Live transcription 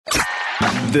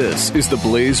This is the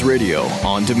Blaze Radio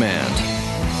on demand.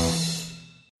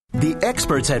 The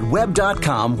experts at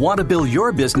Web.com want to build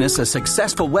your business a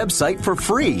successful website for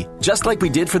free, just like we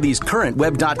did for these current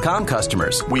Web.com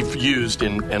customers. We've used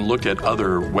and looked at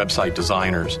other website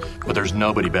designers, but there's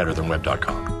nobody better than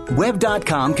Web.com.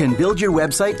 Web.com can build your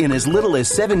website in as little as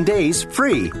 7 days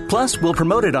free. Plus, we'll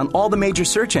promote it on all the major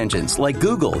search engines like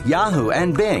Google, Yahoo,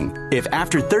 and Bing. If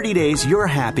after 30 days you're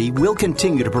happy, we'll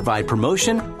continue to provide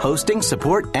promotion, hosting,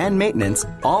 support, and maintenance,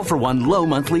 all for one low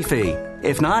monthly fee.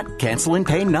 If not, cancel and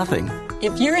pay nothing.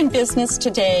 If you're in business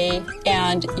today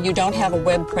and you don't have a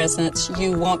web presence,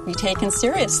 you won't be taken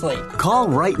seriously. Call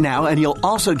right now and you'll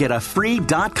also get a free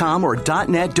 .com or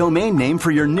 .net domain name for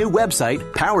your new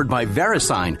website powered by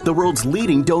VeriSign, the world's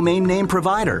leading domain name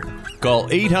provider. Call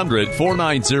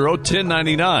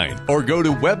 800-490-1099 or go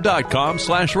to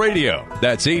web.com/radio.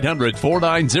 That's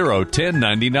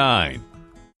 800-490-1099.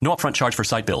 No upfront charge for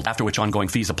site build, after which ongoing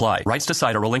fees apply. Rights to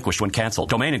site are relinquished when canceled.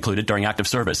 Domain included during active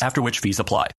service, after which fees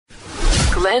apply.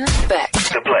 Glenn Beck.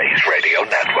 The Blaze Radio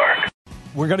Network.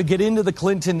 We're going to get into the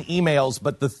Clinton emails,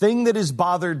 but the thing that has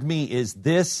bothered me is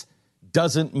this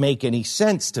doesn't make any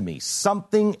sense to me.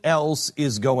 Something else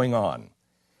is going on.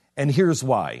 And here's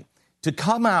why. To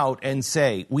come out and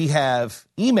say we have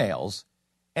emails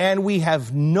and we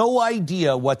have no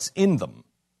idea what's in them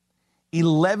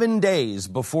 11 days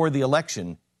before the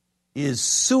election is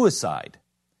suicide,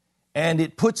 and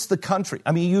it puts the country,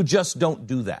 I mean, you just don't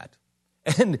do that.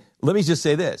 And let me just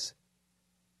say this,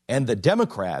 and the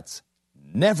Democrats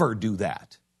never do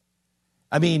that.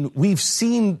 I mean, we've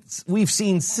seen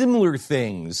similar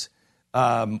things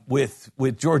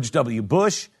with George W.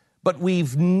 Bush, but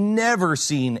we've never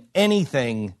seen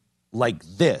anything like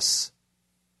this.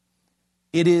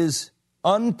 It is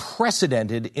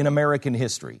unprecedented in American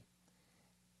history.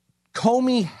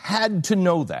 Comey had to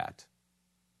know that.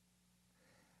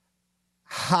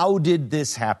 How did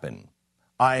this happen?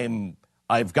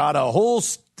 I've got a whole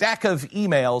stack of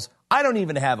emails. I don't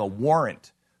even have a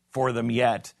warrant for them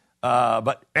yet.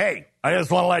 But hey, I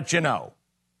just want to let you know.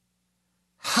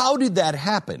 How did that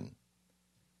happen?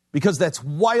 Because that's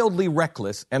wildly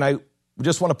reckless. And I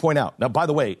just want to point out. Now, by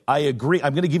the way, I agree.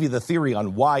 I'm going to give you the theory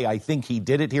on why I think he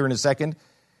did it here in a second.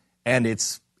 And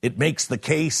it makes the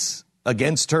case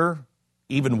against her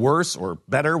even worse or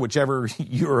better, whichever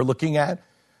you're looking at.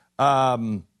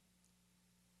 But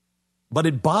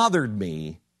it bothered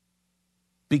me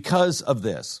because of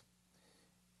this.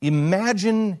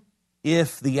 Imagine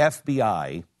if the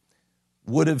FBI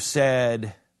would have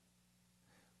said,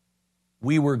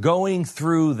 we were going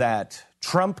through that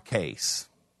Trump case,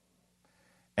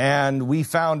 and we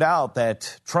found out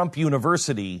that Trump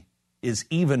University is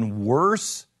even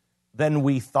worse than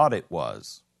we thought it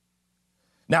was.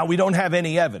 Now, we don't have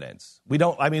any evidence. We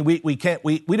don't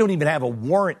even have a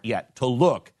warrant yet to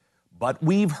look, but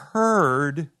we've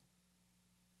heard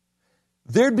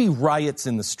there'd be riots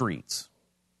in the streets.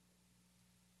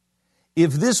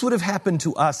 If this would have happened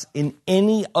to us in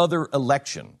any other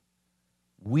election,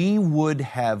 we would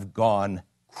have gone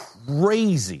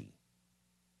crazy.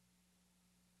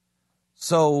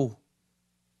 So,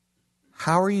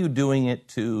 how are you doing it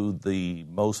to the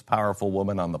most powerful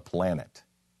woman on the planet?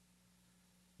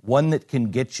 One that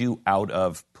can get you out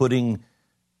of putting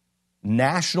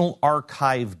National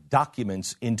Archive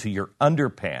documents into your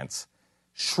underpants,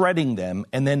 shredding them,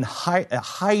 and then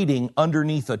hiding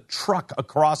underneath a truck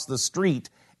across the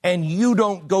street, and you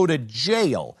don't go to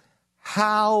jail.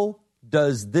 How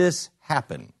does this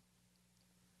happen?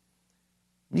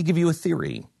 Let me give you a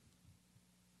theory.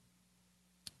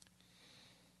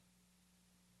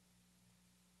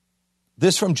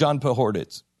 This from John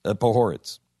Pohoritz.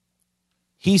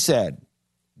 He said,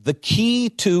 the key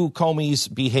to Comey's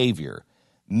behavior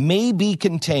may be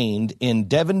contained in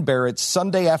Devin Barrett's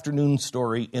Sunday afternoon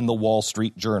story in the Wall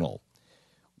Street Journal,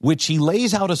 which he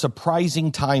lays out a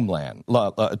surprising timeline.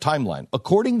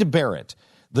 According to Barrett,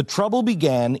 the trouble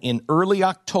began in early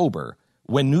October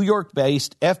when New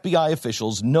York-based FBI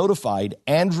officials notified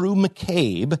Andrew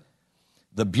McCabe,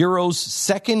 the Bureau's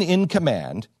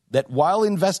second-in-command, that while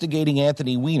investigating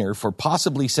Anthony Weiner for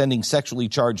possibly sending sexually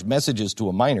charged messages to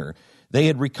a minor, they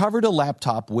had recovered a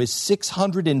laptop with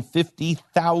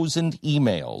 650,000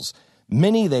 emails.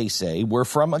 Many, they say, were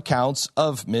from accounts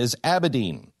of Ms.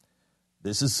 Abedin.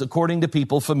 This is according to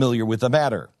people familiar with the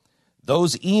matter.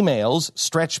 Those emails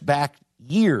stretch back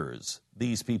years,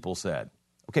 these people said.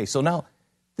 Okay, so now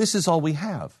this is all we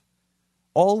have.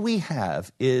 All we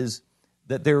have is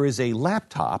that there is a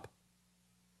laptop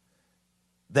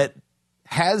that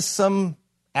has some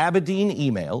Abedin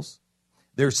emails.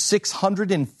 There's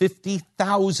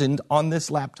 650,000 on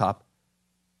this laptop.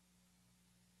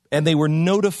 And they were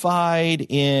notified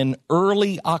in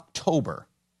early October,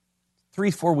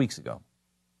 3-4 weeks ago.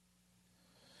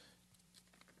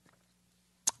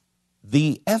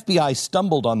 The FBI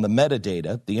stumbled on the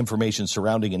metadata, the information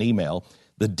surrounding an email,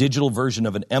 the digital version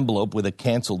of an envelope with a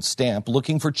canceled stamp,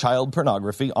 looking for child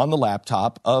pornography on the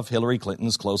laptop of Hillary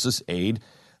Clinton's closest aide,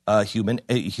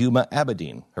 Huma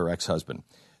Abedin, her ex-husband.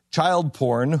 Child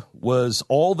porn was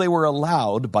all they were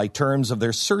allowed by terms of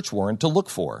their search warrant to look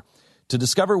for. To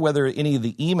discover whether any of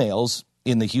the emails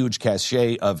in the huge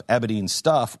cache of Abedin's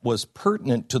stuff was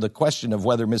pertinent to the question of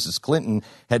whether Mrs. Clinton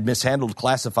had mishandled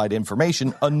classified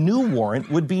information, a new warrant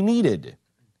would be needed.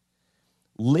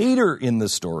 Later in the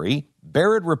story,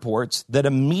 Barrett reports that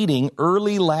a meeting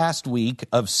early last week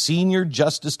of senior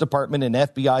Justice Department and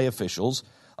FBI officials,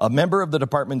 a member of the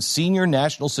department's senior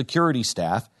national security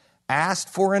staff, asked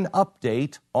for an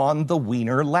update on the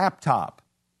Wiener laptop.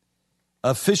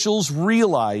 Officials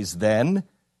realized then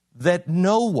that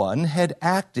no one had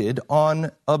acted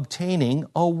on obtaining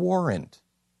a warrant.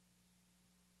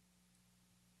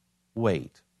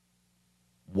 Wait,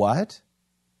 what?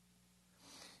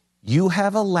 You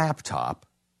have a laptop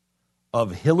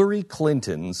of Hillary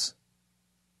Clinton's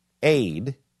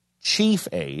aide, chief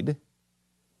aide,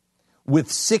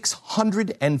 with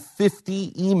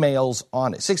 650 emails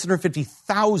on it,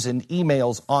 650,000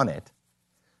 emails on it.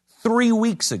 3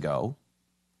 weeks ago,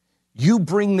 you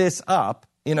bring this up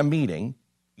in a meeting.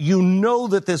 You know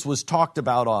that this was talked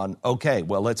about on, okay,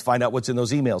 well, let's find out what's in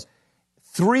those emails.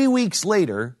 3 weeks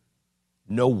later,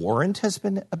 no warrant has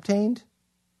been obtained?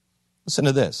 Listen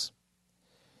to this.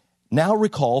 Now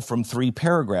recall from 3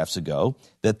 paragraphs ago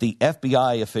that the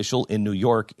FBI official in New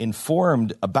York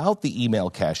informed about the email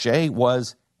cache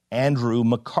was Andrew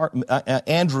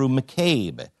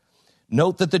McCabe.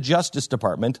 Note that the Justice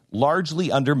Department, largely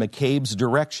under McCabe's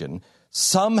direction,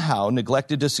 somehow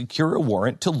neglected to secure a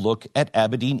warrant to look at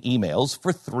Abedin emails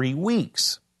for 3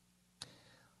 weeks.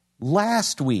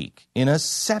 Last week, in a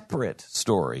separate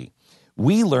story,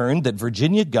 we learned that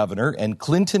Virginia Governor and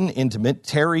Clinton intimate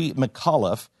Terry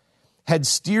McAuliffe had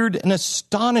steered an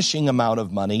astonishing amount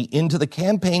of money into the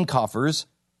campaign coffers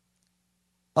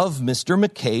of Mr.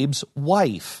 McCabe's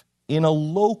wife in a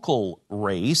local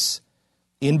race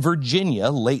in Virginia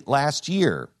late last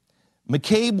year.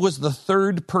 McCabe was the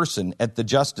 3rd person at the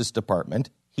Justice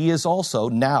Department. He is also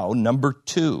now number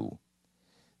 2.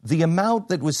 The amount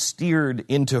that was steered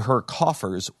into her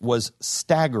coffers was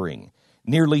staggering,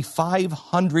 nearly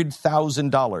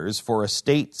 $500,000 for a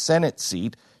state Senate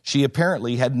seat she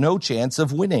apparently had no chance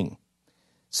of winning.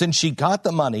 Since she got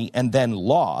the money and then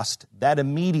lost, that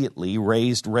immediately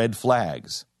raised red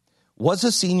flags. Was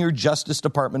a senior Justice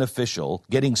Department official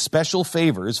getting special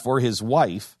favors for his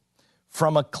wife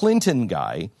from a Clinton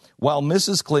guy, while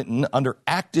Mrs. Clinton under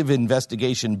active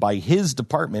investigation by his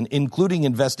department, including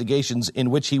investigations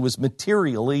in which he was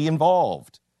materially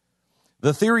involved?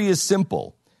 The theory is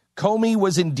simple. Comey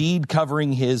was indeed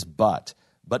covering his butt,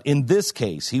 but in this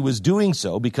case, he was doing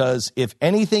so because if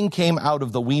anything came out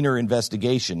of the Wiener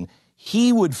investigation,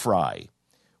 he would fry.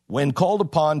 When called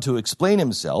upon to explain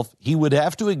himself, he would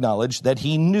have to acknowledge that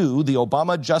he knew the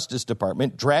Obama Justice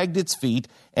Department dragged its feet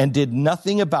and did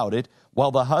nothing about it,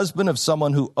 while the husband of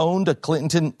someone who owed a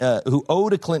Clinton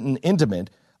intimate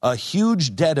a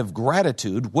huge debt of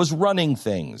gratitude was running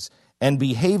things and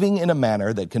behaving in a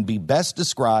manner that can be best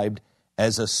described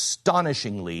as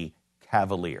astonishingly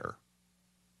cavalier.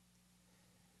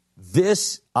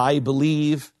 This, I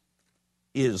believe,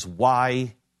 is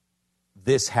why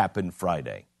this happened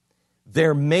Friday.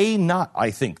 There may not,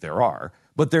 I think there are,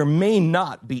 but there may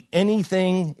not be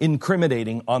anything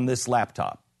incriminating on this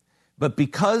laptop. But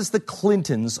because the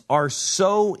Clintons are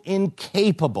so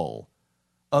incapable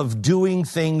of doing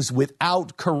things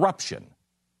without corruption,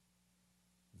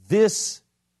 this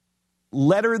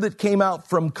letter that came out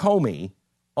from Comey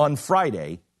on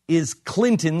Friday is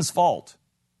Clinton's fault.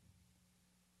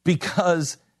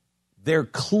 Because they're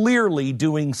clearly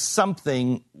doing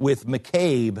something with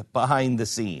McCabe behind the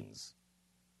scenes.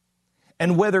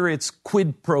 And whether it's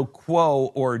quid pro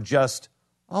quo or just,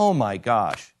 oh my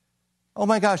gosh,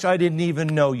 I didn't even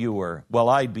know you were. Well,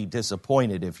 I'd be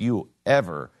disappointed if you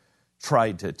ever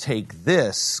tried to take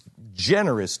this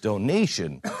generous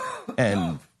donation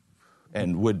and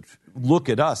would look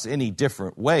at us any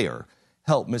different way or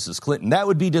help Mrs. Clinton. That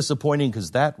would be disappointing because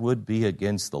that would be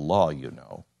against the law, you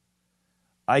know.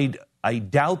 I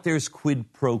doubt there's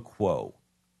quid pro quo.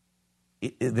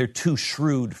 They're too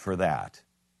shrewd for that.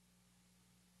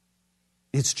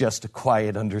 It's just a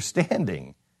quiet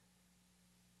understanding.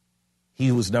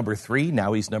 He was number 3,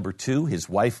 now he's number 2. His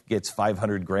wife gets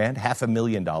 $500,000,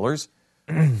 $500,000.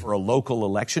 for a local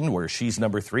election where she's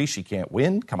number 3, she can't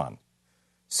win? Come on.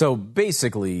 So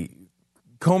basically,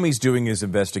 Comey's doing his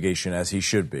investigation as he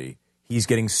should be. He's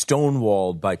getting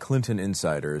stonewalled by Clinton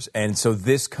insiders. And so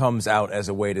this comes out as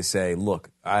a way to say, look,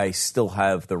 I still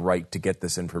have the right to get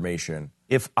this information.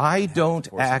 If I don't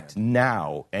act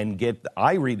now and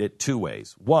I read it 2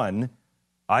 ways. One,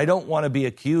 I don't want to be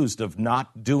accused of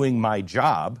not doing my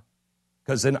job,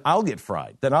 because then I'll get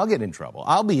fried. Then I'll get in trouble.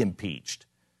 I'll be impeached.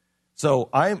 So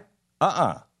I've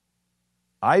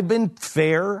been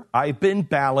fair. I've been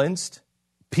balanced.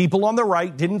 People on the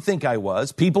right didn't think I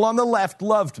was. People on the left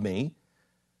loved me.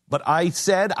 But I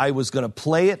said I was going to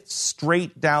play it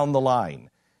straight down the line.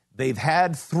 They've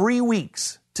had 3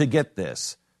 weeks to get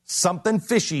this. Something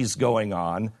fishy's going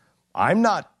on. I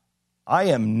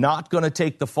am not going to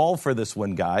take the fall for this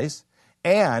one, guys.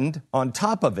 And on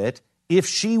top of it, if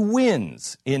she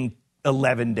wins in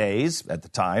 11 days at the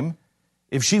time,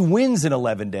 if she wins in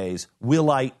 11 days,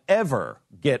 will I ever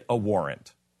get a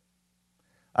warrant?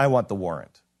 I want the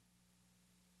warrant.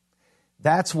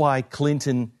 That's why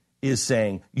Clinton is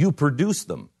saying, you produce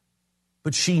them.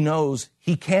 But she knows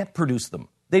he can't produce them.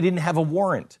 They didn't have a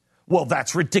warrant. Well,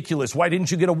 that's ridiculous. Why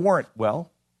didn't you get a warrant?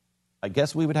 Well, I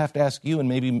guess we would have to ask you and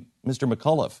maybe Mr.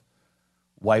 McAuliffe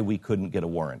why we couldn't get a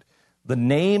warrant. The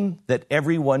name that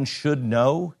everyone should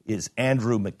know is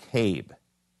Andrew McCabe.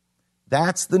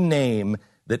 That's the name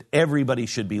that everybody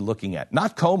should be looking at,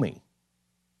 not Comey.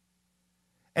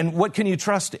 And what can you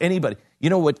trust anybody? You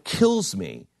know, what kills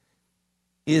me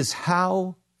is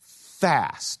how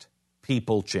fast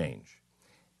people change.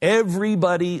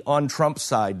 Everybody on Trump's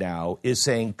side now is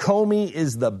saying Comey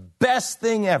is the best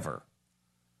thing ever.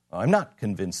 I'm not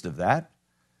convinced of that.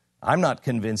 I'm not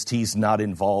convinced he's not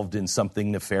involved in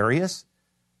something nefarious.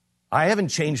 I haven't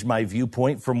changed my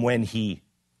viewpoint from when he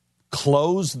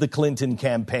closed the Clinton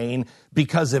campaign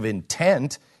because of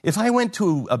intent. If I went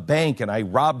to a bank and I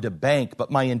robbed a bank,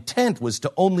 but my intent was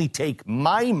to only take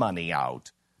my money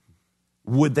out,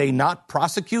 would they not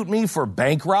prosecute me for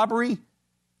bank robbery?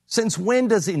 Since when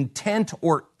does intent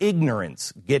or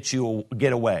ignorance get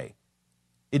away?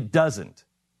 It doesn't.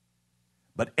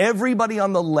 But everybody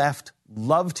on the left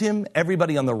loved him.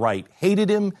 Everybody on the right hated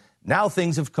him. Now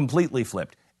things have completely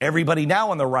flipped. Everybody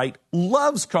now on the right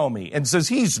loves Comey and says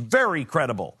he's very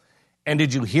credible. And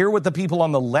did you hear what the people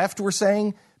on the left were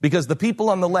saying? Because the people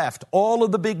on the left, all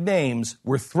of the big names,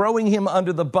 were throwing him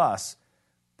under the bus.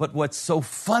 But what's so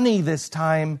funny this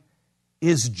time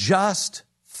is just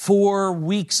 4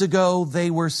 weeks ago, they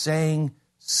were saying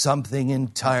something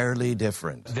entirely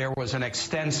different. There was an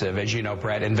extensive, as you know,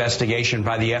 Brett, investigation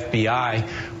by the FBI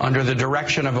under the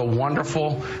direction of a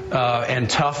wonderful and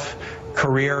tough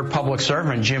career public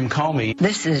servant, Jim Comey.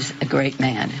 This is a great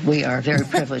man. We are very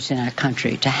privileged in our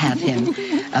country to have him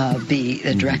be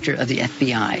the director of the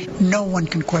FBI. No one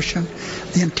can question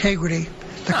the integrity,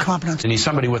 the competence. And he's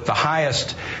somebody with the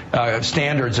highest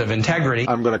standards of integrity.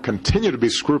 I'm going to continue to be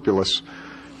scrupulous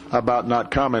about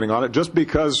not commenting on it, just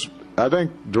because I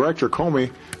think Director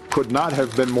Comey could not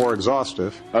have been more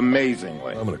exhaustive.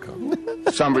 Amazingly. I'm going to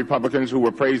come. Some Republicans who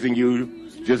were praising you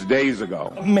just days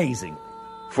ago. Amazing.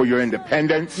 For your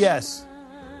independence. Yes.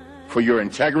 For your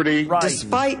integrity. Right.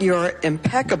 Despite your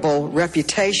impeccable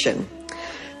reputation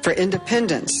for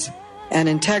independence and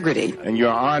integrity. And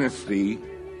your honesty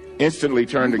instantly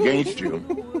turned against you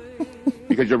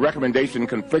because your recommendation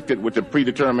conflicted with the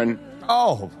predetermined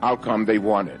outcome they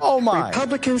wanted. Oh, my.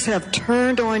 Republicans have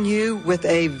turned on you with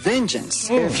a vengeance.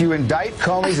 If you indict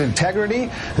Comey's integrity,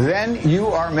 then you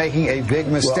are making a big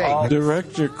mistake.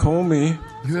 Director Comey,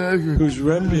 whose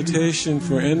reputation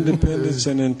for independence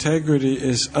and integrity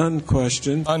is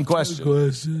unquestioned.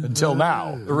 Unquestioned. Until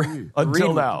now.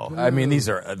 Until now. I mean, these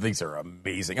are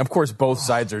amazing. Of course, both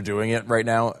sides are doing it right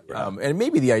now. And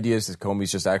maybe the idea is that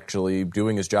Comey's just actually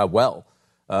doing his job well.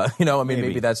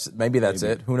 Maybe that's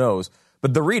it. Who knows?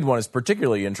 But the Reid one is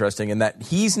particularly interesting in that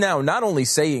he's now not only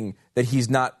saying that he's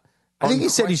not. I think he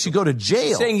said he should go to jail.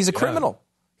 He's saying he's a criminal.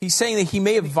 He's saying that he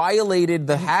may have violated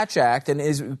the Hatch Act and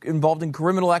is involved in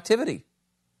criminal activity.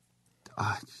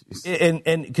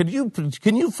 And can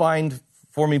you find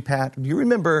for me, Pat? Do you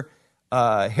remember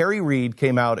Harry Reid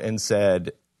came out and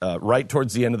said right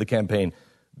towards the end of the campaign,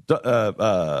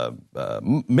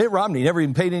 Mitt Romney never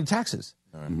even paid any taxes.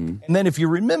 Mm-hmm. And then if you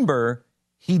remember,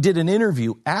 he did an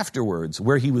interview afterwards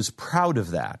where he was proud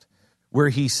of that, where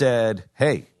he said,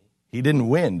 hey, he didn't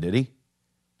win, did he? Do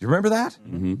you remember that?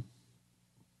 Mm-hmm.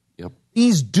 Yep.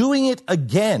 He's doing it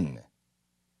again.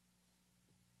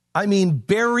 I mean,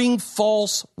 bearing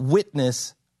false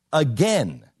witness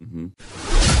again. Mm-hmm.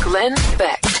 Glenn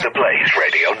Beck. The Blaze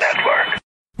Radio Network.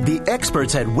 The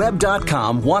experts at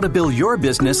Web.com want to build your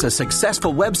business a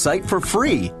successful website for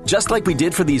free, just like we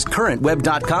did for these current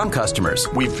Web.com customers.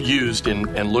 We've used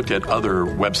and looked at other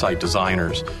website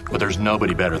designers, but there's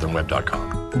nobody better than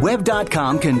Web.com.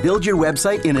 Web.com can build your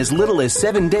website in as little as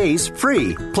 7 days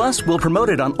free. Plus, we'll promote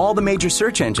it on all the major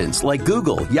search engines like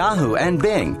Google, Yahoo, and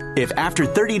Bing. If after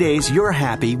 30 days you're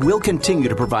happy, we'll continue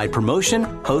to provide promotion,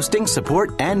 hosting,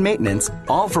 support, and maintenance,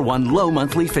 all for one low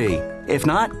monthly fee. If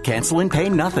not, cancel and pay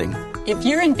nothing. If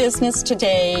you're in business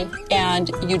today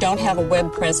and you don't have a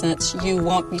web presence, you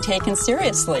won't be taken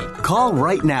seriously. Call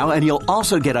right now and you'll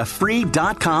also get a free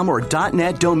 .com or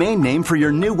 .net domain name for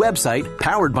your new website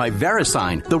powered by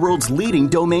VeriSign, the world's leading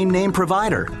domain name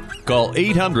provider. Call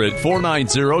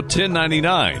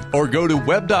 800-490-1099 or go to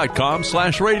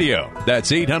web.com/radio.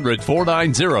 That's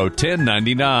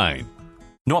 800-490-1099.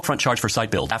 No upfront charge for site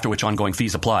build, after which ongoing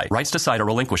fees apply. Rights to site are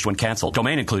relinquished when canceled.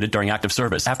 Domain included during active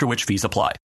service, after which fees apply.